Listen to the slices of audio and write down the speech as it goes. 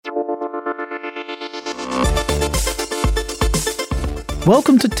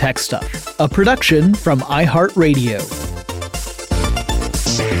Welcome to Tech Stuff, a production from iHeartRadio.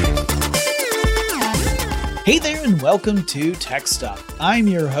 Hey there and welcome to Tech Stuff. I'm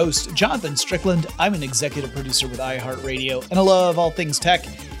your host, Jonathan Strickland. I'm an executive producer with iHeartRadio and I love all things tech.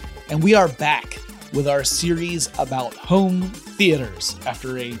 And we are back with our series about home theaters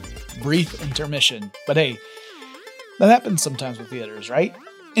after a brief intermission. But hey, that happens sometimes with theaters, right?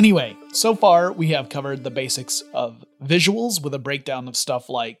 Anyway, so far we have covered the basics of visuals with a breakdown of stuff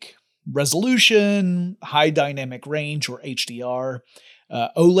like resolution, high dynamic range or HDR,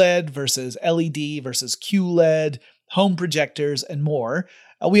 OLED versus LED versus QLED, home projectors, and more.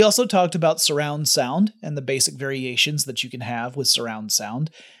 We also talked about surround sound and the basic variations that you can have with surround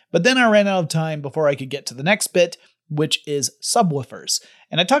sound. But then I ran out of time before I could get to the next bit, which is subwoofers.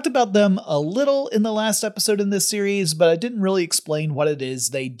 And I talked about them a little in the last episode in this series, but I didn't really explain what it is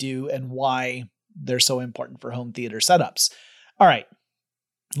they do and why they're so important for home theater setups. All right,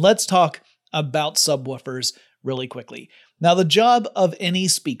 let's talk about subwoofers really quickly. Now, the job of any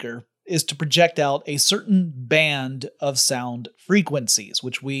speaker is to project out a certain band of sound frequencies,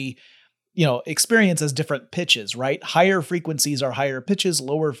 which we experience as different pitches, right? Higher frequencies are higher pitches,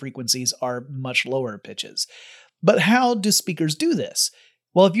 lower frequencies are much lower pitches. But how do speakers do this?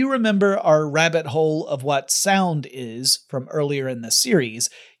 Well, if you remember our rabbit hole of what sound is from earlier in this series,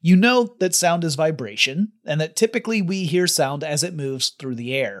 you know that sound is vibration, and that typically we hear sound as it moves through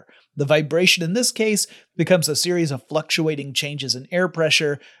the air. The vibration in this case becomes a series of fluctuating changes in air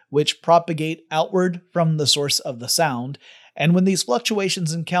pressure, which propagate outward from the source of the sound. And when these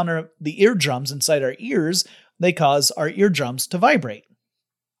fluctuations encounter the eardrums inside our ears, they cause our eardrums to vibrate.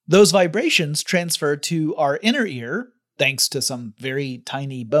 Those vibrations transfer to our inner ear, thanks to some very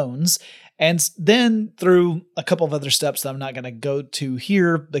tiny bones, and then through a couple of other steps that I'm not going to go to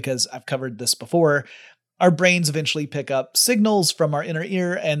here because I've covered this before, our brains eventually pick up signals from our inner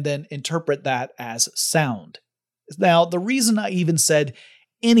ear and then interpret that as sound. Now, the reason I even said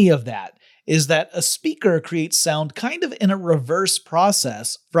any of that is that a speaker creates sound kind of in a reverse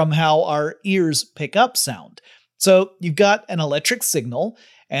process from how our ears pick up sound. So you've got an electric signal,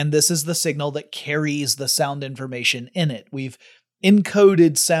 and this is the signal that carries the sound information in it. We've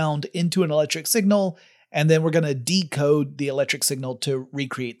encoded sound into an electric signal, and then we're going to decode the electric signal to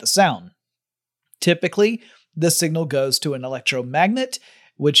recreate the sound. Typically, this signal goes to an electromagnet,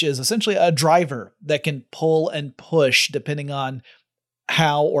 which is essentially a driver that can pull and push depending on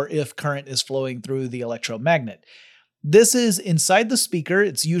how or if current is flowing through the electromagnet. This is inside the speaker.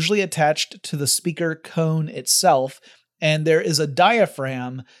 It's usually attached to the speaker cone itself, and there is a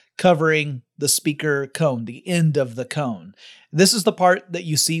diaphragm covering the speaker cone, the end of the cone. This is the part that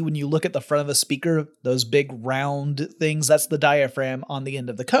you see when you look at the front of a speaker, those big round things, that's the diaphragm on the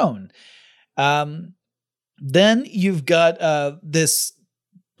end of the cone. Then you've got this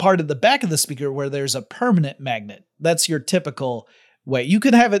part of the back of the speaker where there's a permanent magnet. That's your typical way. You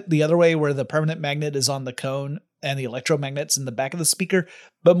could have it the other way where the permanent magnet is on the cone and the electromagnet's in the back of the speaker,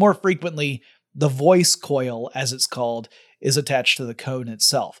 but more frequently, the voice coil, as it's called, is attached to the cone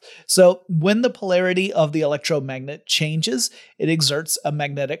itself. So when the polarity of the electromagnet changes, it exerts a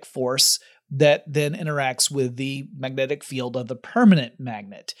magnetic force that then interacts with the magnetic field of the permanent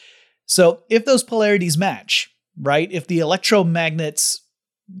magnet. So if those polarities match, right, if the electromagnet's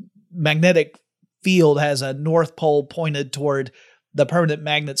magnetic field has a north pole pointed toward the permanent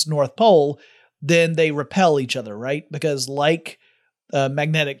magnet's north pole, then they repel each other, right? Because like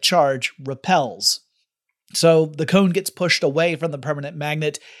magnetic charge repels. So the cone gets pushed away from the permanent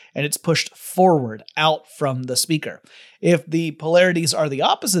magnet and it's pushed forward out from the speaker. If the polarities are the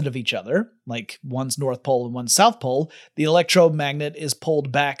opposite of each other, like one's north pole and one's south pole, the electromagnet is pulled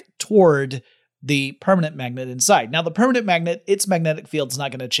back toward the permanent magnet inside. Now the permanent magnet, its magnetic field is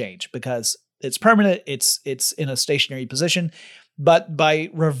not going to change because it's permanent, it's in a stationary position, but by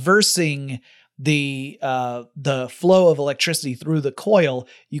reversing the flow of electricity through the coil,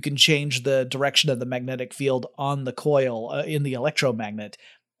 you can change the direction of the magnetic field on the coil in the electromagnet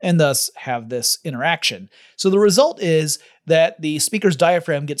and thus have this interaction. So the result is that the speaker's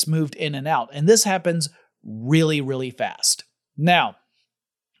diaphragm gets moved in and out, and this happens really, really fast. Now,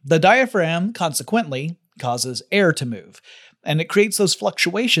 the diaphragm consequently causes air to move, and it creates those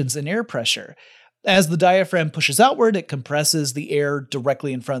fluctuations in air pressure. As the diaphragm pushes outward, it compresses the air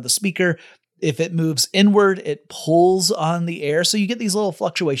directly in front of the speaker. If it moves inward, it pulls on the air. So you get these little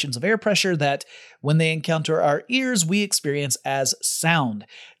fluctuations of air pressure that when they encounter our ears, we experience as sound.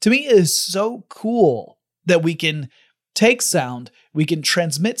 To me, it is so cool that we can take sound, we can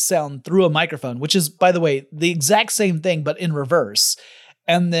transmit sound through a microphone, which is, by the way, the exact same thing, but in reverse,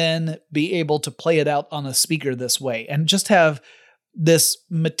 and then be able to play it out on a speaker this way and just have this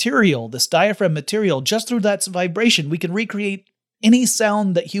material, this diaphragm material, just through that vibration, we can recreate any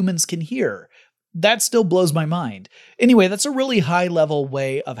sound that humans can hear. That still blows my mind. Anyway, that's a really high level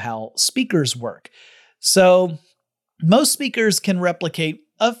way of how speakers work. So most speakers can replicate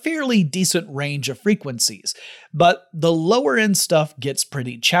a fairly decent range of frequencies, but the lower end stuff gets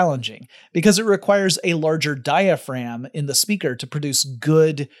pretty challenging because it requires a larger diaphragm in the speaker to produce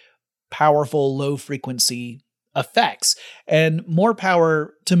good, powerful, low frequency effects and more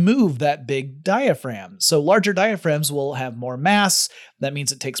power to move that big diaphragm. So larger diaphragms will have more mass. That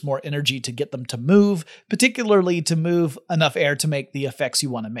means it takes more energy to get them to move, particularly to move enough air to make the effects you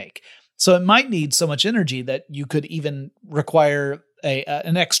want to make. So it might need so much energy that you could even require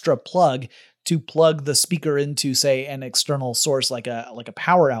an extra plug to plug the speaker into, say, an external source like a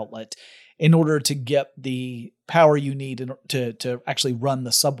power outlet in order to get the power you need to actually run the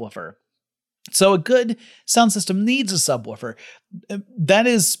subwoofer. So a good sound system needs a subwoofer. That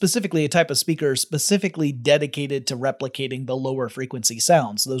is specifically a type of speaker specifically dedicated to replicating the lower frequency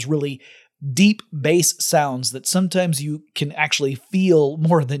sounds, those really deep bass sounds that sometimes you can actually feel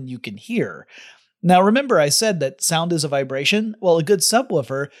more than you can hear. Now, remember I said that sound is a vibration? Well, a good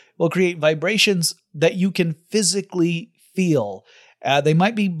subwoofer will create vibrations that you can physically feel. They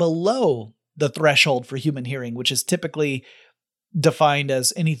might be below the threshold for human hearing, which is typically defined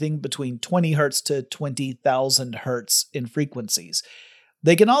as anything between 20 hertz to 20,000 hertz in frequencies.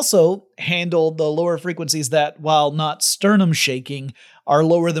 They can also handle the lower frequencies that, while not sternum shaking, are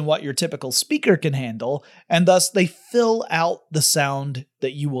lower than what your typical speaker can handle, and thus they fill out the sound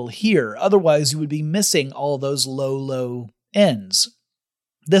that you will hear. Otherwise, you would be missing all those low ends.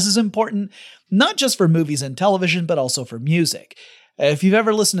 This is important not just for movies and television, but also for music. If you've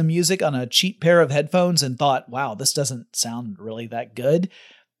ever listened to music on a cheap pair of headphones and thought, wow, this doesn't sound really that good,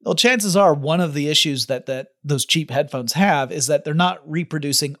 well, chances are one of the issues that those cheap headphones have is that they're not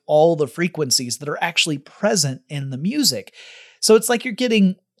reproducing all the frequencies that are actually present in the music. So it's like you're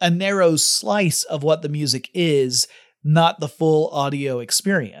getting a narrow slice of what the music is, not the full audio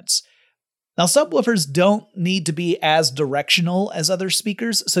experience. Now, subwoofers don't need to be as directional as other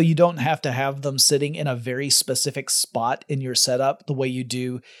speakers, so you don't have to have them sitting in a very specific spot in your setup the way you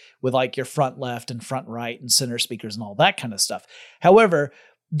do with like your front left and front right and center speakers and all that kind of stuff. However,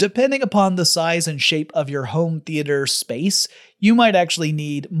 depending upon the size and shape of your home theater space, you might actually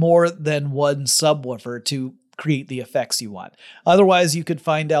need more than one subwoofer to create the effects you want. Otherwise, you could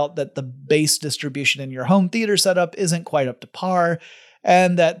find out that the bass distribution in your home theater setup isn't quite up to par,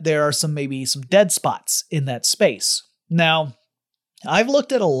 and that there are maybe some dead spots in that space. Now, I've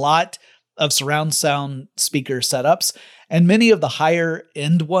looked at a lot of surround sound speaker setups, and many of the higher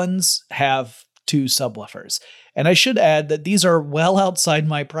end ones have 2 subwoofers. And I should add that these are well outside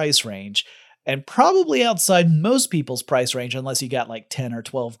my price range, and probably outside most people's price range, unless you got like 10 or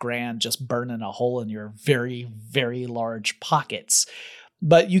 12 grand just burning a hole in your very, very large pockets.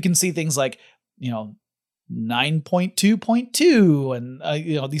 But you can see things like, 9.2.2 and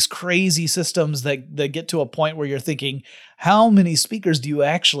these crazy systems that get to a point where you're thinking, how many speakers do you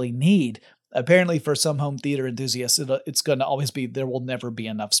actually need? Apparently for some home theater enthusiasts, it's going to always be, there will never be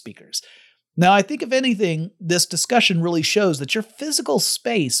enough speakers. Now, I think if anything, this discussion really shows that your physical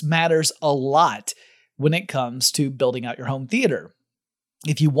space matters a lot when it comes to building out your home theater.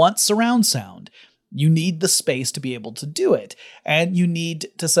 If you want surround sound, you need the space to be able to do it, and you need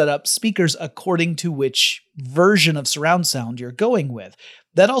to set up speakers according to which version of surround sound you're going with.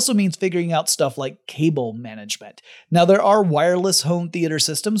 That also means figuring out stuff like cable management. Now, there are wireless home theater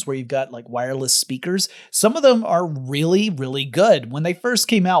systems where you've got like wireless speakers. Some of them are really, really good. When they first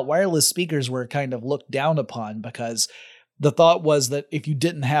came out, wireless speakers were kind of looked down upon because the thought was that if you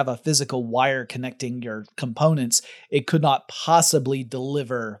didn't have a physical wire connecting your components, it could not possibly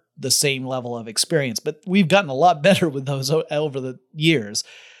deliver the same level of experience. But we've gotten a lot better with those over the years.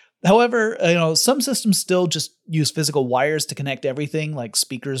 However, some systems still just use physical wires to connect everything, like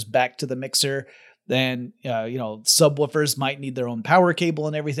speakers back to the mixer. Then, subwoofers might need their own power cable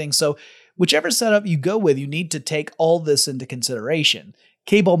and everything. So whichever setup you go with, you need to take all this into consideration.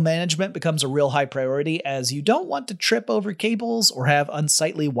 Cable management becomes a real high priority as you don't want to trip over cables or have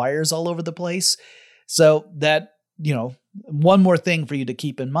unsightly wires all over the place. So that, one more thing for you to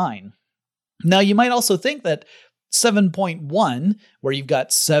keep in mind. Now, you might also think that 7.1, where you've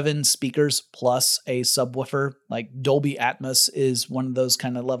got 7 speakers plus a subwoofer, like Dolby Atmos is one of those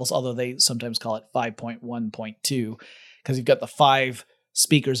kind of levels, although they sometimes call it 5.1.2, because you've got the 5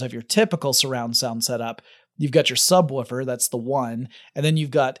 speakers of your typical surround sound setup. You've got your subwoofer, that's the 1, and then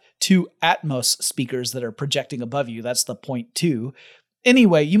you've got 2 Atmos speakers that are projecting above you, that's the 0.2.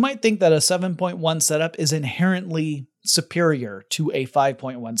 Anyway, you might think that a 7.1 setup is inherently superior to a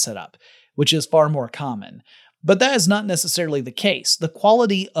 5.1 setup, which is far more common. But that is not necessarily the case. The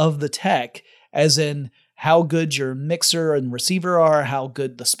quality of the tech, as in how good your mixer and receiver are, how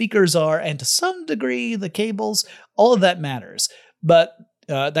good the speakers are, and to some degree the cables, all of that matters. But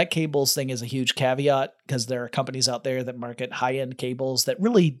that cables thing is a huge caveat because there are companies out there that market high-end cables that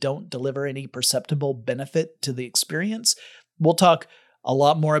really don't deliver any perceptible benefit to the experience. We'll talk a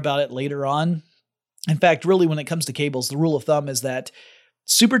lot more about it later on. In fact, really, when it comes to cables, the rule of thumb is that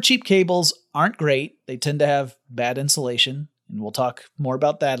super cheap cables aren't great. They tend to have bad insulation, and we'll talk more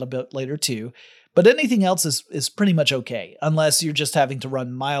about that a bit later too. But anything else is pretty much okay, unless you're just having to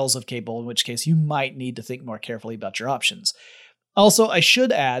run miles of cable, in which case you might need to think more carefully about your options. Also, I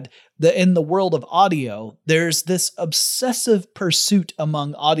should add that in the world of audio, there's this obsessive pursuit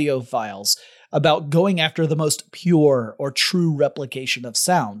among audiophiles about going after the most pure or true replication of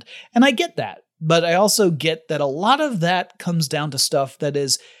sound. And I get that, but I also get that a lot of that comes down to stuff that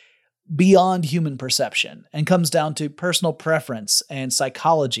is beyond human perception and comes down to personal preference and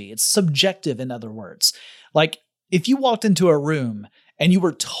psychology. It's subjective, in other words. Like, if you walked into a room and you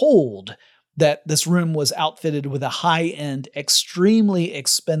were told that this room was outfitted with a high-end, extremely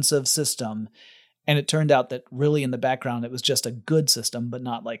expensive system, and it turned out that really in the background it was just a good system, but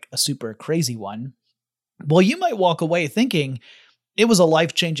not like a super crazy one, well, you might walk away thinking it was a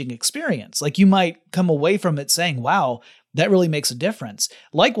life-changing experience. Like, you might come away from it saying, wow, that really makes a difference.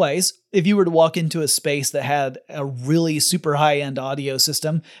 Likewise, if you were to walk into a space that had a really super high-end audio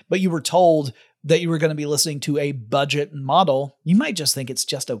system, but you were told that you were going to be listening to a budget model, you might just think it's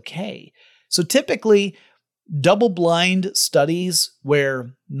just okay. So typically, double-blind studies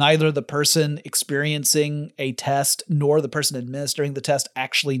where neither the person experiencing a test nor the person administering the test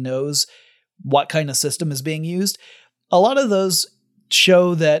actually knows what kind of system is being used, a lot of those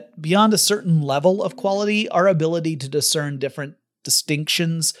show that beyond a certain level of quality, our ability to discern different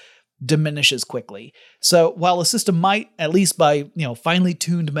distinctions diminishes quickly. So while a system might, at least by finely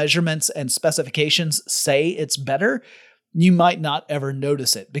tuned measurements and specifications, say it's better, you might not ever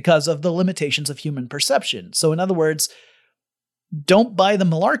notice it because of the limitations of human perception. So in other words, don't buy the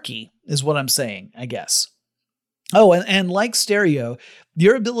malarkey is what I'm saying, I guess. Oh, and like stereo,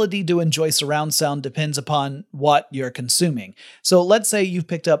 your ability to enjoy surround sound depends upon what you're consuming. So let's say you've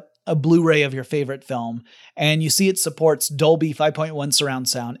picked up a Blu-ray of your favorite film and you see it supports Dolby 5.1 surround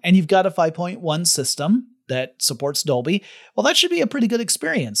sound and you've got a 5.1 system that supports Dolby. Well, that should be a pretty good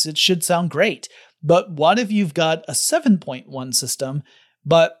experience. It should sound great. But what if you've got a 7.1 system,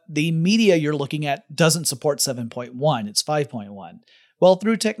 but the media you're looking at doesn't support 7.1, it's 5.1? Well,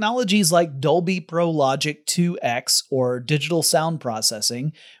 through technologies like Dolby Pro Logic 2X or digital sound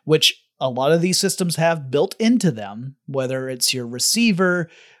processing, which a lot of these systems have built into them, whether it's your receiver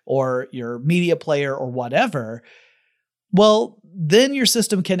or your media player or whatever, well, then your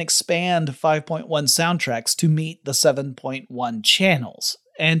system can expand 5.1 soundtracks to meet the 7.1 channels.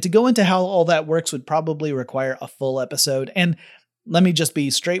 And to go into how all that works would probably require a full episode. And let me just be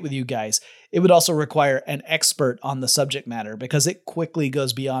straight with you guys. It would also require an expert on the subject matter because it quickly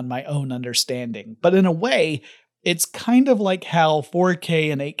goes beyond my own understanding. But in a way, it's kind of like how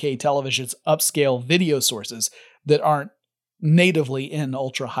 4K and 8K televisions upscale video sources that aren't natively in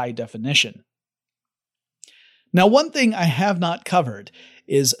ultra high definition. Now, one thing I have not covered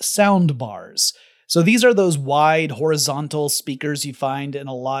is sound bars. So these are those wide horizontal speakers you find in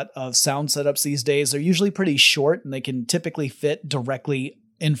a lot of sound setups these days. They're usually pretty short and they can typically fit directly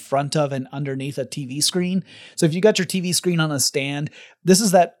in front of and underneath a TV screen. So if you got your TV screen on a stand, this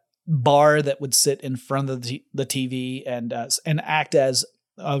is that bar that would sit in front of the TV and act as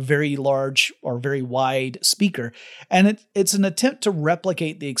a very large or very wide speaker. And it's an attempt to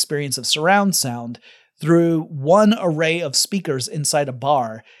replicate the experience of surround sound through one array of speakers inside a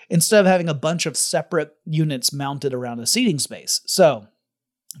bar, instead of having a bunch of separate units mounted around a seating space. So,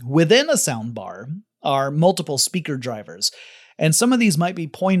 within a sound bar are multiple speaker drivers, and some of these might be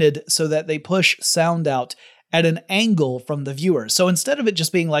pointed so that they push sound out at an angle from the viewer. So instead of it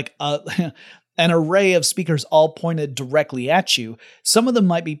just being like an array of speakers all pointed directly at you, some of them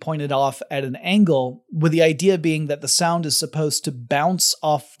might be pointed off at an angle, with the idea being that the sound is supposed to bounce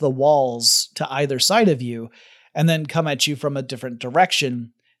off the walls to either side of you and then come at you from a different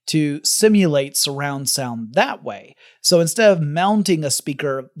direction to simulate surround sound that way. So instead of mounting a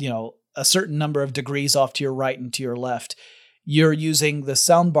speaker, a certain number of degrees off to your right and to your left, you're using the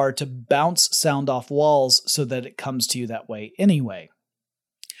soundbar to bounce sound off walls so that it comes to you that way anyway.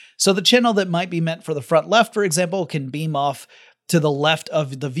 So the channel that might be meant for the front left, for example, can beam off to the left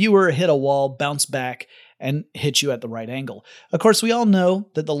of the viewer, hit a wall, bounce back, and hit you at the right angle. Of course, we all know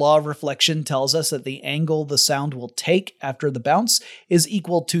that the law of reflection tells us that the angle the sound will take after the bounce is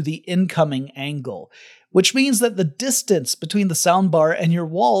equal to the incoming angle, which means that the distance between the soundbar and your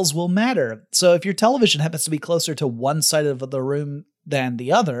walls will matter. So if your television happens to be closer to one side of the room than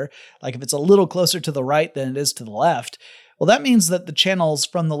the other, like if it's a little closer to the right than it is to the left, well, that means that the channels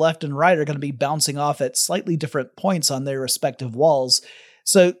from the left and right are going to be bouncing off at slightly different points on their respective walls.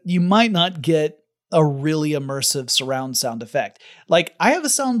 So you might not get a really immersive surround sound effect. Like, I have a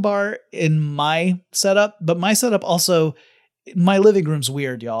sound bar in my setup, but my setup also, my living room's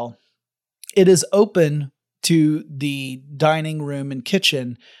weird, y'all. It is open to the dining room and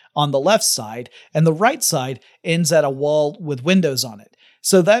kitchen on the left side, and the right side ends at a wall with windows on it.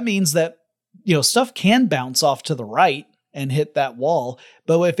 So that means that, stuff can bounce off to the right and hit that wall,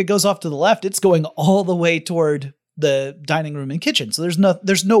 but if it goes off to the left, it's going all the way toward the dining room and kitchen. So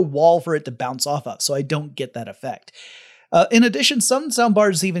there's no wall for it to bounce off of, so I don't get that effect. In addition, some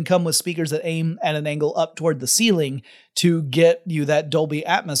soundbars even come with speakers that aim at an angle up toward the ceiling to get you that Dolby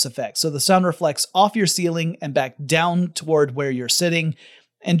Atmos effect. So the sound reflects off your ceiling and back down toward where you're sitting.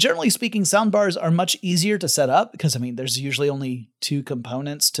 And generally speaking, soundbars are much easier to set up because, there's usually only two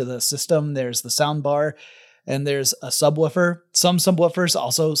components to the system. There's the soundbar and there's a subwoofer. Some subwoofers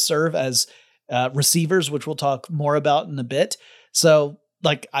also serve as receivers, which we'll talk more about in a bit. So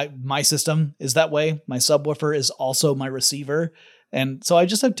my system is that way. My subwoofer is also my receiver. And so I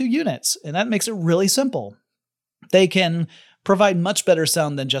just have two units, and that makes it really simple. They can provide much better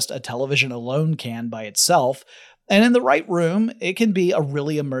sound than just a television alone can by itself. And in the right room, it can be a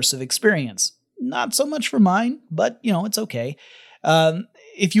really immersive experience. Not so much for mine, but it's okay.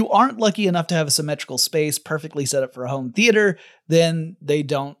 If you aren't lucky enough to have a symmetrical space perfectly set up for a home theater, then they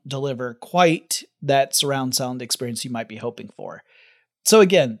don't deliver quite that surround sound experience you might be hoping for. So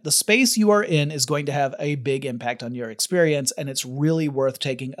again, the space you are in is going to have a big impact on your experience, and it's really worth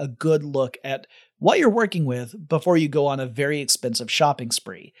taking a good look at what you're working with before you go on a very expensive shopping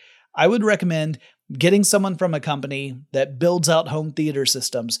spree. I would recommend getting someone from a company that builds out home theater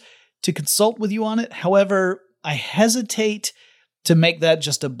systems to consult with you on it. However, I hesitate to make that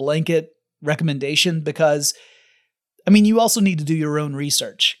just a blanket recommendation because, you also need to do your own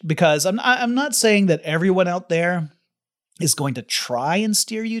research, because I'm not saying that everyone out there is going to try and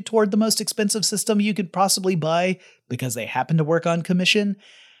steer you toward the most expensive system you could possibly buy because they happen to work on commission,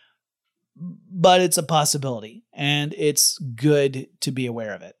 but it's a possibility, and it's good to be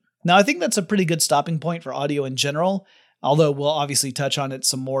aware of it. Now, I think that's a pretty good stopping point for audio in general, although we'll obviously touch on it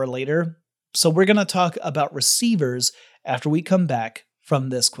some more later. So we're going to talk about receivers after we come back from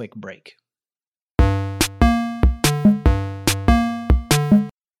this quick break.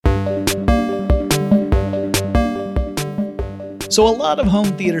 So a lot of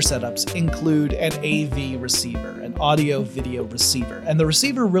home theater setups include an AV receiver, an audio-video receiver, and the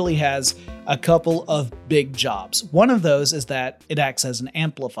receiver really has a couple of big jobs. One of those is that it acts as an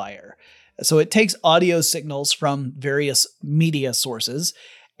amplifier. So it takes audio signals from various media sources,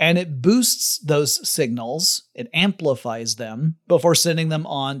 and it boosts those signals, it amplifies them before sending them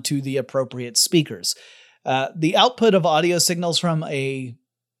on to the appropriate speakers. The output of audio signals from a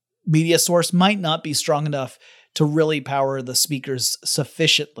media source might not be strong enough to really power the speakers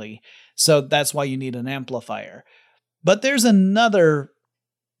sufficiently. So that's why you need an amplifier. But there's another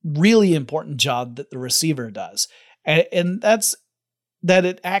really important job that the receiver does. And that's that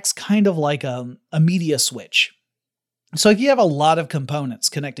it acts kind of like a media switch. So if you have a lot of components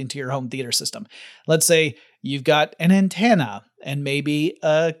connecting to your home theater system, let's say you've got an antenna and maybe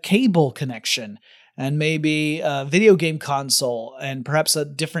a cable connection, and maybe a video game console, and perhaps a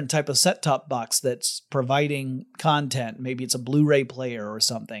different type of set-top box that's providing content. Maybe it's a Blu-ray player or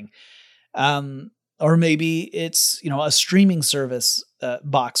something. Or maybe it's, a streaming service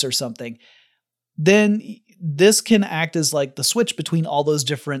box or something. Then this can act as like the switch between all those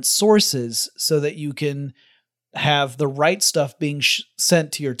different sources so that you can have the right stuff being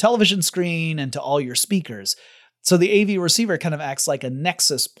sent to your television screen and to all your speakers. So the AV receiver kind of acts like a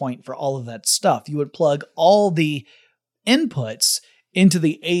nexus point for all of that stuff. You would plug all the inputs into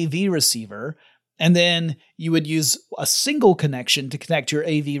the AV receiver, and then you would use a single connection to connect your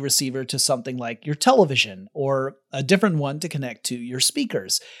AV receiver to something like your television, or a different one to connect to your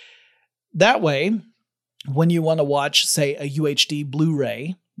speakers. That way, when you want to watch, say, a UHD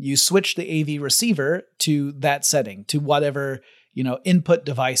Blu-ray, you switch the AV receiver to that setting, to whatever input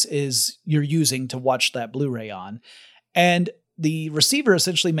device is you're using to watch that Blu-ray on. And the receiver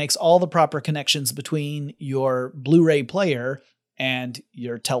essentially makes all the proper connections between your Blu-ray player and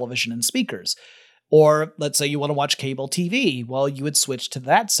your television and speakers. Or let's say you want to watch cable TV. Well, you would switch to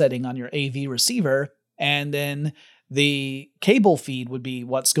that setting on your AV receiver, and then the cable feed would be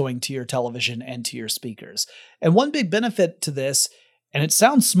what's going to your television and to your speakers. And one big benefit to this, and it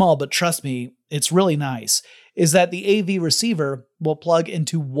sounds small, but trust me, it's really nice, is that the AV receiver will plug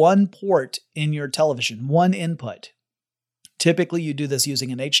into one port in your television, one input. Typically, you do this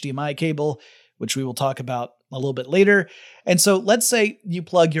using an HDMI cable, which we will talk about a little bit later. And so let's say you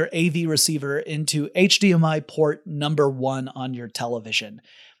plug your AV receiver into HDMI port number 1 on your television,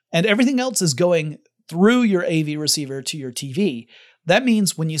 and everything else is going through your AV receiver to your TV. That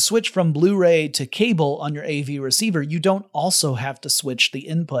means when you switch from Blu-ray to cable on your AV receiver, you don't also have to switch the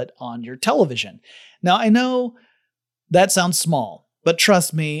input on your television. Now, I know that sounds small, but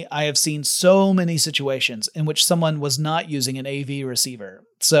trust me, I have seen so many situations in which someone was not using an AV receiver.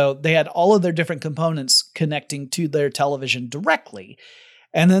 So they had all of their different components connecting to their television directly.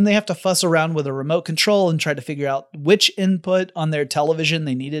 And then they have to fuss around with a remote control and try to figure out which input on their television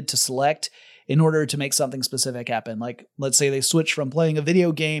they needed to select in order to make something specific happen. Like, let's say they switch from playing a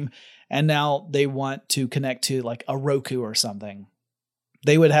video game and now they want to connect to like a Roku or something.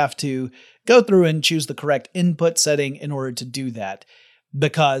 They would have to go through and choose the correct input setting in order to do that,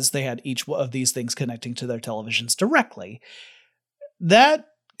 because they had each of these things connecting to their televisions directly. That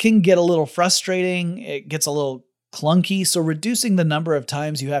can get a little frustrating. It gets a little clunky. So reducing the number of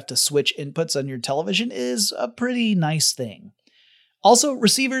times you have to switch inputs on your television is a pretty nice thing. Also,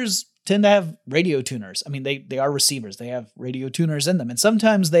 receivers tend to have radio tuners. I mean, they are receivers. They have radio tuners in them. And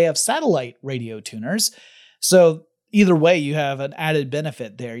sometimes they have satellite radio tuners. So either way, you have an added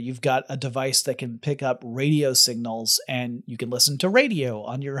benefit there. You've got a device that can pick up radio signals and you can listen to radio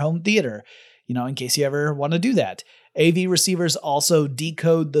on your home theater, in case you ever want to do that. AV receivers also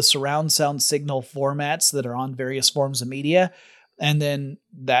decode the surround sound signal formats that are on various forms of media. And then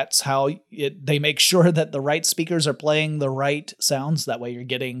that's how they make sure that the right speakers are playing the right sounds. That way you're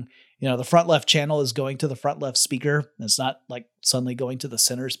getting, the front left channel is going to the front left speaker. It's not like suddenly going to the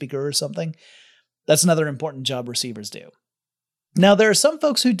center speaker or something. That's another important job receivers do. Now, there are some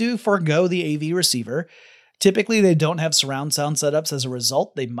folks who do forego the AV receiver. Typically, they don't have surround sound setups. As a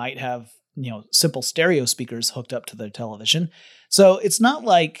result, they might have, simple stereo speakers hooked up to their television. So it's not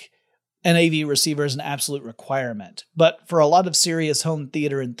like an AV receiver is an absolute requirement. But for a lot of serious home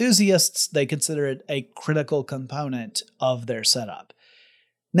theater enthusiasts, they consider it a critical component of their setup.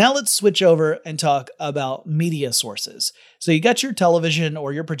 Now let's switch over and talk about media sources. So you got your television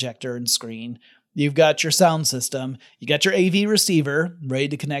or your projector and screen. You've got your sound system. You got your AV receiver ready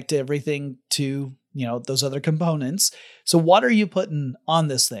to connect to everything to, those other components. So what are you putting on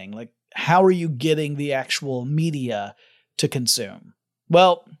this thing? Like, how are you getting the actual media to consume?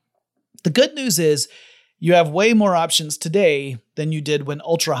 Well, the good news is you have way more options today than you did when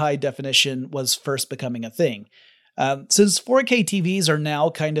ultra high definition was first becoming a thing. Since 4K TVs are now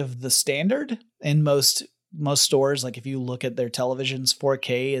kind of the standard in most stores, like if you look at their televisions,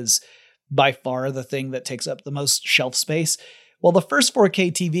 4K is by far the thing that takes up the most shelf space. Well, the first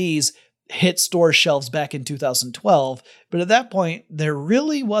 4K TVs hit store shelves back in 2012, but at that point, there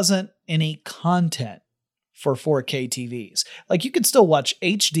really wasn't any content for 4K TVs. Like, you could still watch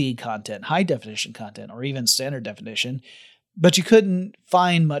HD content, high definition content, or even standard definition, but you couldn't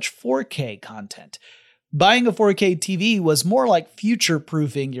find much 4K content. Buying a 4K TV was more like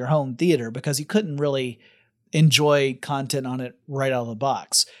future-proofing your home theater because you couldn't really enjoy content on it right out of the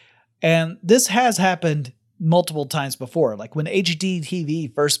box. And this has happened multiple times before. Like when HD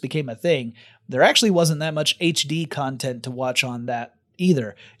TV first became a thing, there actually wasn't that much HD content to watch on that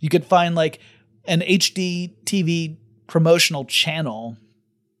either. You could find like an HD TV promotional channel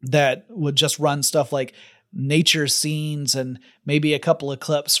that would just run stuff like nature scenes and maybe a couple of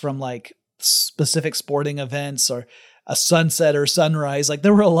clips from like specific sporting events or a sunset or sunrise. Like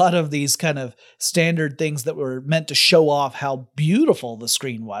there were a lot of these kind of standard things that were meant to show off how beautiful the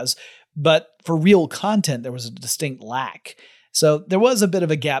screen was. But for real content, there was a distinct lack. So there was a bit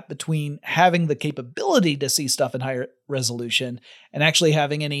of a gap between having the capability to see stuff in higher resolution and actually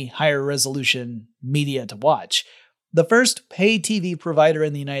having any higher resolution media to watch. The first pay TV provider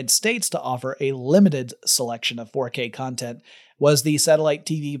in the United States to offer a limited selection of 4K content was the satellite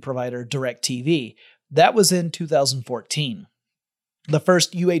TV provider DirecTV. That was in 2014. The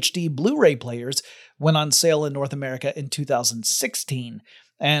first UHD Blu-ray players went on sale in North America in 2016.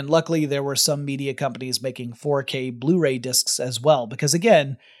 And luckily, there were some media companies making 4K Blu-ray discs as well. Because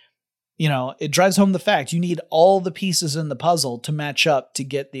again, it drives home the fact you need all the pieces in the puzzle to match up to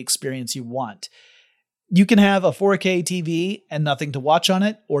get the experience you want. You can have a 4K TV and nothing to watch on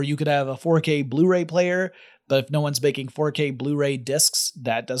it, or you could have a 4K Blu-ray player, but if no one's making 4K Blu-ray discs,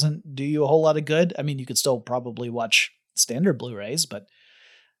 that doesn't do you a whole lot of good. I mean, you could still probably watch standard Blu-rays, but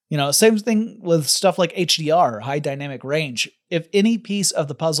Same thing with stuff like HDR, high dynamic range. If any piece of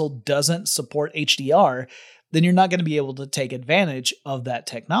the puzzle doesn't support HDR, then you're not going to be able to take advantage of that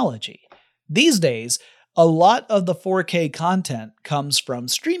technology. These days, a lot of the 4K content comes from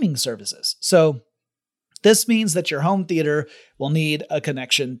streaming services. So this means that your home theater will need a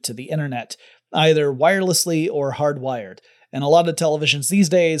connection to the internet, either wirelessly or hardwired. And a lot of televisions these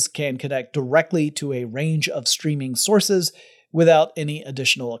days can connect directly to a range of streaming sources without any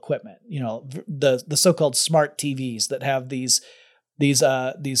additional equipment. The so-called smart TVs that have these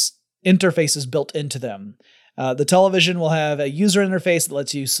interfaces built into them. The television will have a user interface that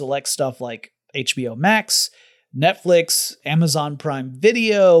lets you select stuff like HBO Max, Netflix, Amazon Prime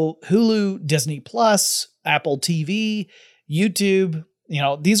Video, Hulu, Disney Plus, Apple TV, YouTube.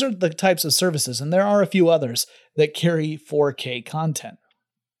 These are the types of services, and there are a few others that carry 4K content.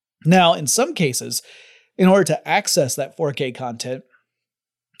 Now, in some cases, in order to access that 4K content,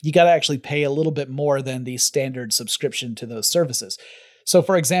 you got to actually pay a little bit more than the standard subscription to those services. So,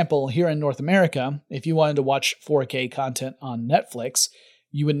 for example, here in North America, if you wanted to watch 4K content on Netflix,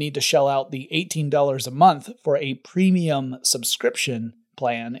 you would need to shell out the $18 a month for a premium subscription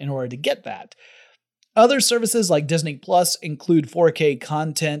plan in order to get that. Other services like Disney Plus include 4K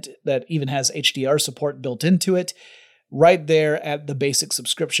content that even has HDR support built into it, right there at the basic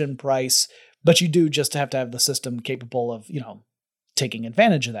subscription price. But you do just have to have the system capable of, taking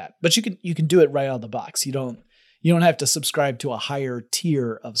advantage of that. But you can do it right out of the box. You don't have to subscribe to a higher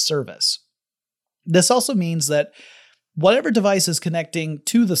tier of service. This also means that whatever device is connecting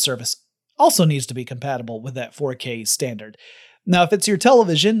to the service also needs to be compatible with that 4K standard. Now, if it's your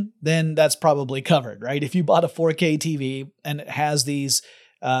television, then that's probably covered, right? If you bought a 4K TV and it has these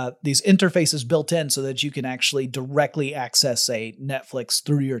interfaces built in so that you can actually directly access, say, Netflix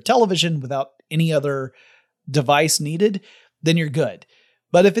through your television without any other device needed, then you're good.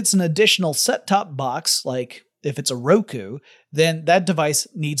 But if it's an additional set-top box, like if it's a Roku, then that device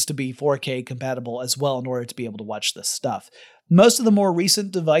needs to be 4K compatible as well in order to be able to watch this stuff. Most of the more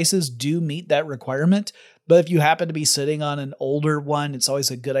recent devices do meet that requirement, but if you happen to be sitting on an older one, it's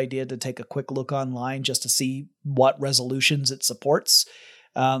always a good idea to take a quick look online just to see what resolutions it supports.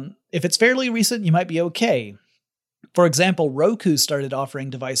 If it's fairly recent, you might be okay. For example, Roku started offering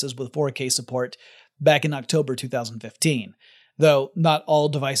devices with 4K support back in October 2015. Though not all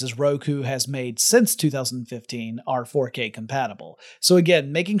devices Roku has made since 2015 are 4K compatible. So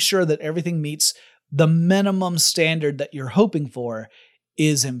again, making sure that everything meets the minimum standard that you're hoping for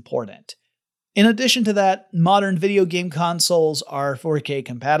is important. In addition to that, modern video game consoles are 4K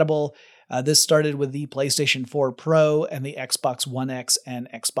compatible. This started with the PlayStation 4 Pro and the Xbox One X and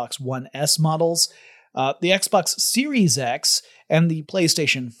Xbox One S models. The Xbox Series X and the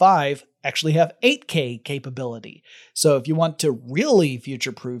PlayStation 5 actually have 8K capability. So if you want to really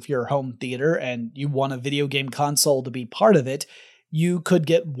future-proof your home theater and you want a video game console to be part of it, you could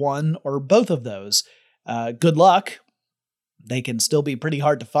get one or both of those. Good luck. They can still be pretty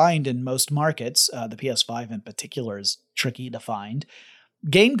hard to find in most markets. The PS5 in particular is tricky to find.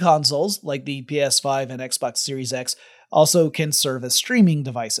 Game consoles like the PS5 and Xbox Series X also can serve as streaming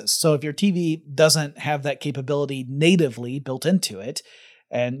devices. So if your TV doesn't have that capability natively built into it,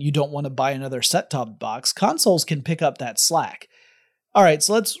 and you don't want to buy another set-top box, consoles can pick up that slack. All right,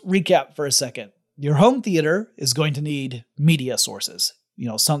 so let's recap for a second. Your home theater is going to need media sources,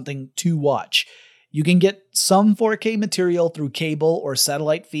 something to watch. You can get some 4K material through cable or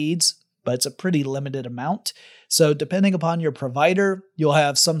satellite feeds, but it's a pretty limited amount. So depending upon your provider, you'll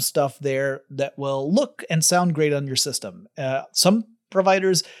have some stuff there that will look and sound great on your system. Some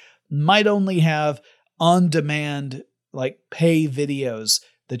providers might only have on-demand, like pay videos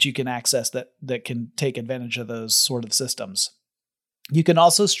that you can access that can take advantage of those sort of systems. You can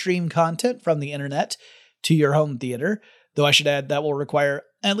also stream content from the internet to your home theater, though I should add that will require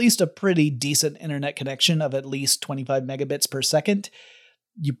at least a pretty decent internet connection of at least 25 megabits per second.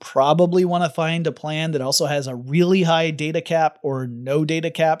 You probably want to find a plan that also has a really high data cap or no data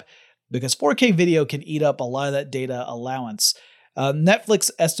cap, because 4K video can eat up a lot of that data allowance.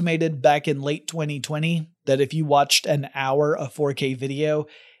 Netflix estimated back in late 2020 that if you watched an hour of 4K video,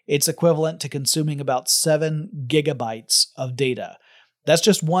 it's equivalent to consuming about 7 gigabytes of data. That's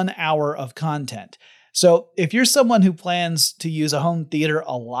just 1 hour of content. So if you're someone who plans to use a home theater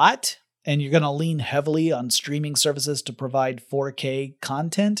a lot, and you're going to lean heavily on streaming services to provide 4K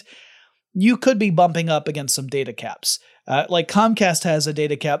content, you could be bumping up against some data caps. Like Comcast has a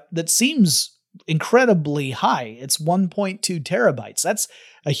data cap that seems incredibly high. It's 1.2 terabytes. That's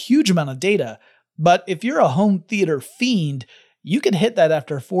a huge amount of data. But if you're a home theater fiend, you can hit that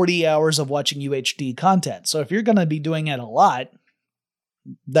after 40 hours of watching UHD content. So if you're going to be doing it a lot,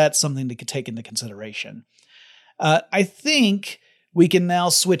 That's something to take into consideration. I think we can now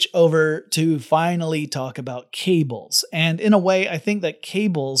switch over to finally talk about cables. And in a way, I think that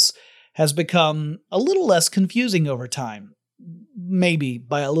cables has become a little less confusing over time, maybe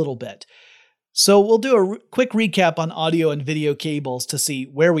by a little bit. So we'll do a quick recap on audio and video cables to see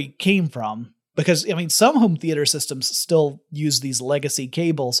where we came from. Because, some home theater systems still use these legacy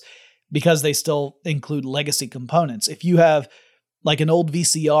cables because they still include legacy components. If you have like an old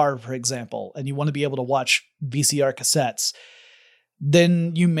VCR, for example, and you want to be able to watch VCR cassettes,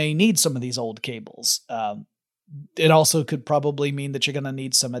 then you may need some of these old cables. It also could probably mean that you're going to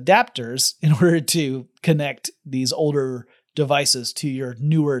need some adapters in order to connect these older devices to your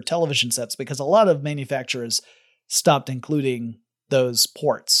newer television sets, because a lot of manufacturers stopped including those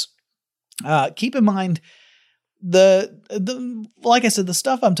ports. Keep in mind, like I said, the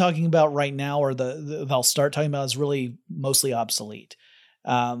stuff I'm talking about right now, or I'll start talking about, is really mostly obsolete.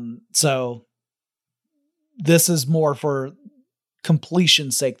 So this is more for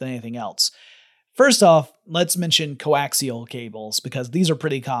completion's sake than anything else. First off, let's mention coaxial cables, because these are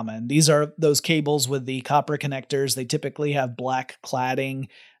pretty common. These are those cables with the copper connectors. They typically have black cladding.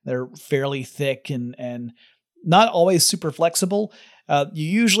 They're fairly thick and not always super flexible. You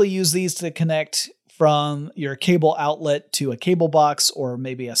usually use these to connect from your cable outlet to a cable box or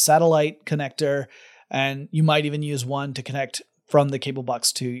maybe a satellite connector. And you might even use one to connect from the cable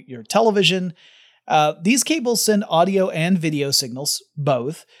box to your television. These cables send audio and video signals,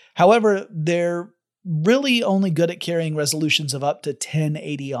 both. However, they're really only good at carrying resolutions of up to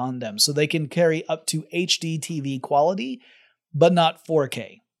 1080 on them. So they can carry up to HD TV quality, but not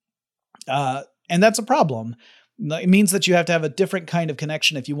 4K. And that's a problem. It means that you have to have a different kind of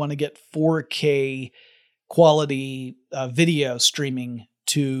connection if you want to get 4K quality video streaming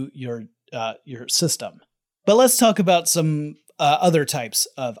to your system. But let's talk about some other types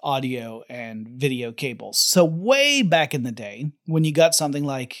of audio and video cables. So way back in the day, when you got something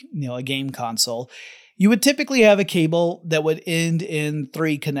like a game console, you would typically have a cable that would end in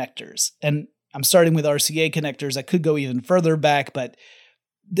 3 connectors. And I'm starting with RCA connectors. I could go even further back, but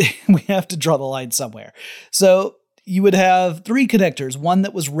we have to draw the line somewhere. So you would have 3 connectors, one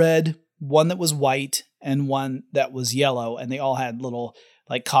that was red, one that was white, and one that was yellow, and they all had little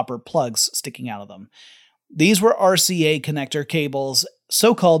like copper plugs sticking out of them. These were RCA connector cables,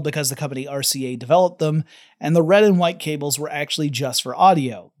 so called because the company RCA developed them, and the red and white cables were actually just for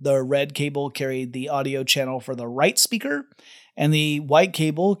audio. The red cable carried the audio channel for the right speaker, and the white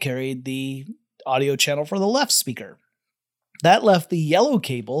cable carried the audio channel for the left speaker. That left the yellow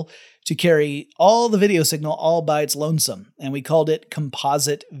cable to carry all the video signal all by its lonesome, and we called it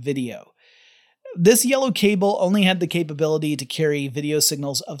composite video. This yellow cable only had the capability to carry video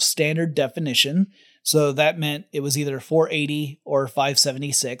signals of standard definition, so that meant it was either 480 or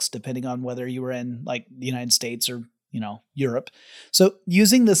 576, depending on whether you were in like the United States or, Europe. So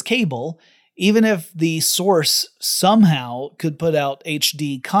using this cable, even if the source somehow could put out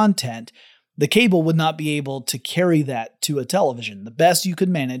HD content, the cable would not be able to carry that to a television. The best you could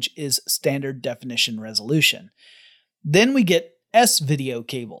manage is standard definition resolution. Then we get S-video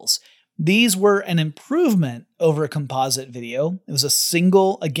cables. These were an improvement over composite video. It was a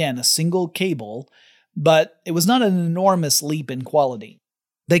single cable, but it was not an enormous leap in quality.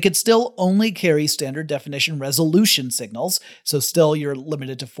 They could still only carry standard definition resolution signals, so still you're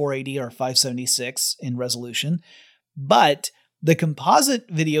limited to 480 or 576 in resolution, but the composite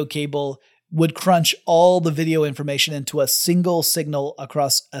video cable would crunch all the video information into a single signal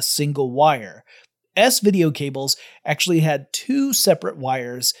across a single wire. S-video cables actually had 2 separate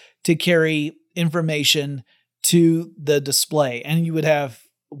wires to carry information to the display, and you would have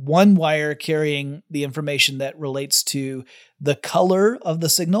one wire carrying the information that relates to the color of the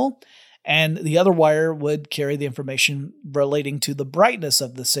signal, and the other wire would carry the information relating to the brightness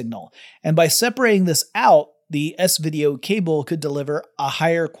of the signal. And by separating this out, the S-video cable could deliver a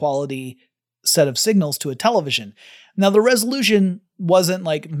higher quality set of signals to a television. Now, the resolution wasn't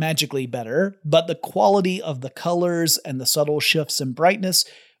like magically better, but the quality of the colors and the subtle shifts in brightness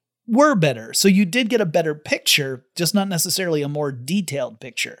were better. So you did get a better picture, just not necessarily a more detailed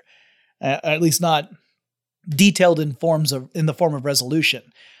picture, at least not detailed in the form of resolution.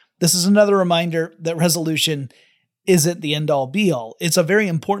 This is another reminder that resolution isn't the end-all be-all. It's a very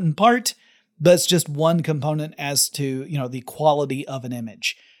important part, but it's just one component as to, the quality of an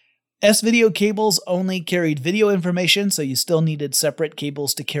image. S-video cables only carried video information, so you still needed separate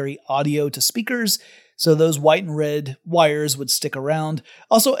cables to carry audio to speakers, so those white and red wires would stick around.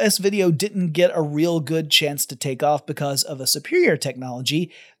 Also, S-video didn't get a real good chance to take off because of a superior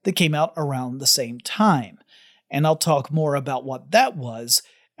technology that came out around the same time. and I'll talk more about what that was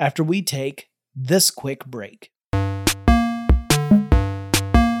after we take this quick break.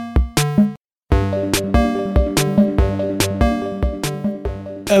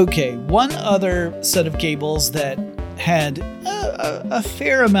 Okay, one other set of cables that had a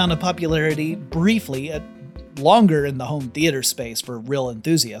fair amount of popularity briefly, longer in the home theater space for real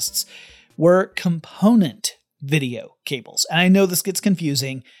enthusiasts, were component video cables. And I know this gets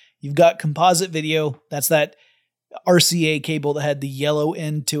confusing. You've got composite video, that's that RCA cable that had the yellow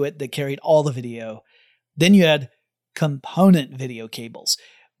end to it that carried all the video. Then you had component video cables.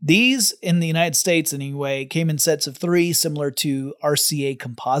 These, in the United States anyway, came in sets of 3, similar to RCA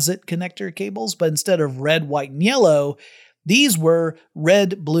composite connector cables, but instead of red, white, and yellow, these were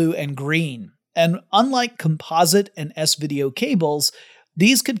red, blue, and green. And unlike composite and S-video cables,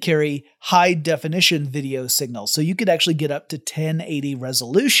 these could carry high-definition video signals, so you could actually get up to 1080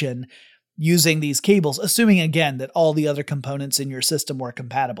 resolution using these cables, assuming, again, that all the other components in your system were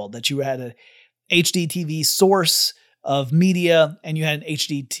compatible, that you had a HDTV source of media, and you had an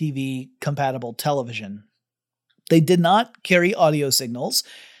HDTV compatible television. They did not carry audio signals.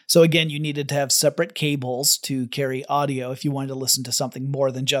 So again, you needed to have separate cables to carry audio if you wanted to listen to something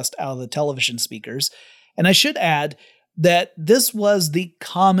more than just out of the television speakers. And I should add that this was the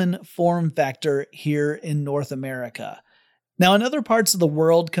common form factor here in North America. Now, in other parts of the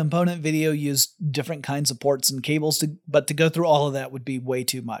world, component video used different kinds of ports and cables, but to go through all of that would be way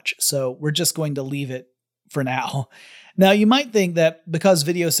too much. So we're just going to leave it for now. Now, you might think that because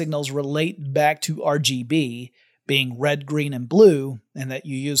video signals relate back to RGB, being red, green, and blue, and that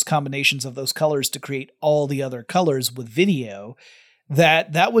you use combinations of those colors to create all the other colors with video,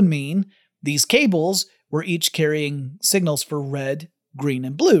 that would mean these cables were each carrying signals for red, green,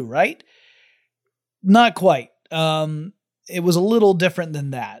 and blue, right? Not quite. It was a little different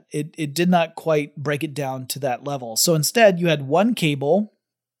than that. It did not quite break it down to that level. So instead, you had one cable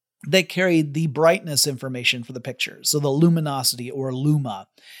that carried the brightness information for the picture, so the luminosity or luma.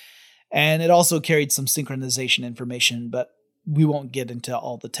 And it also carried some synchronization information, but we won't get into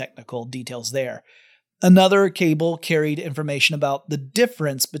all the technical details there. Another cable carried information about the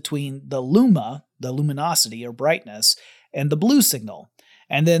difference between the luma, the luminosity or brightness, and the blue signal.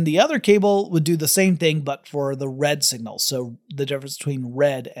 And then the other cable would do the same thing, but for the red signal, so the difference between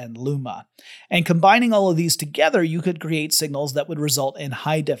red and luma. And combining all of these together, you could create signals that would result in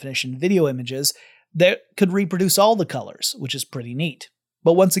high-definition video images that could reproduce all the colors, which is pretty neat.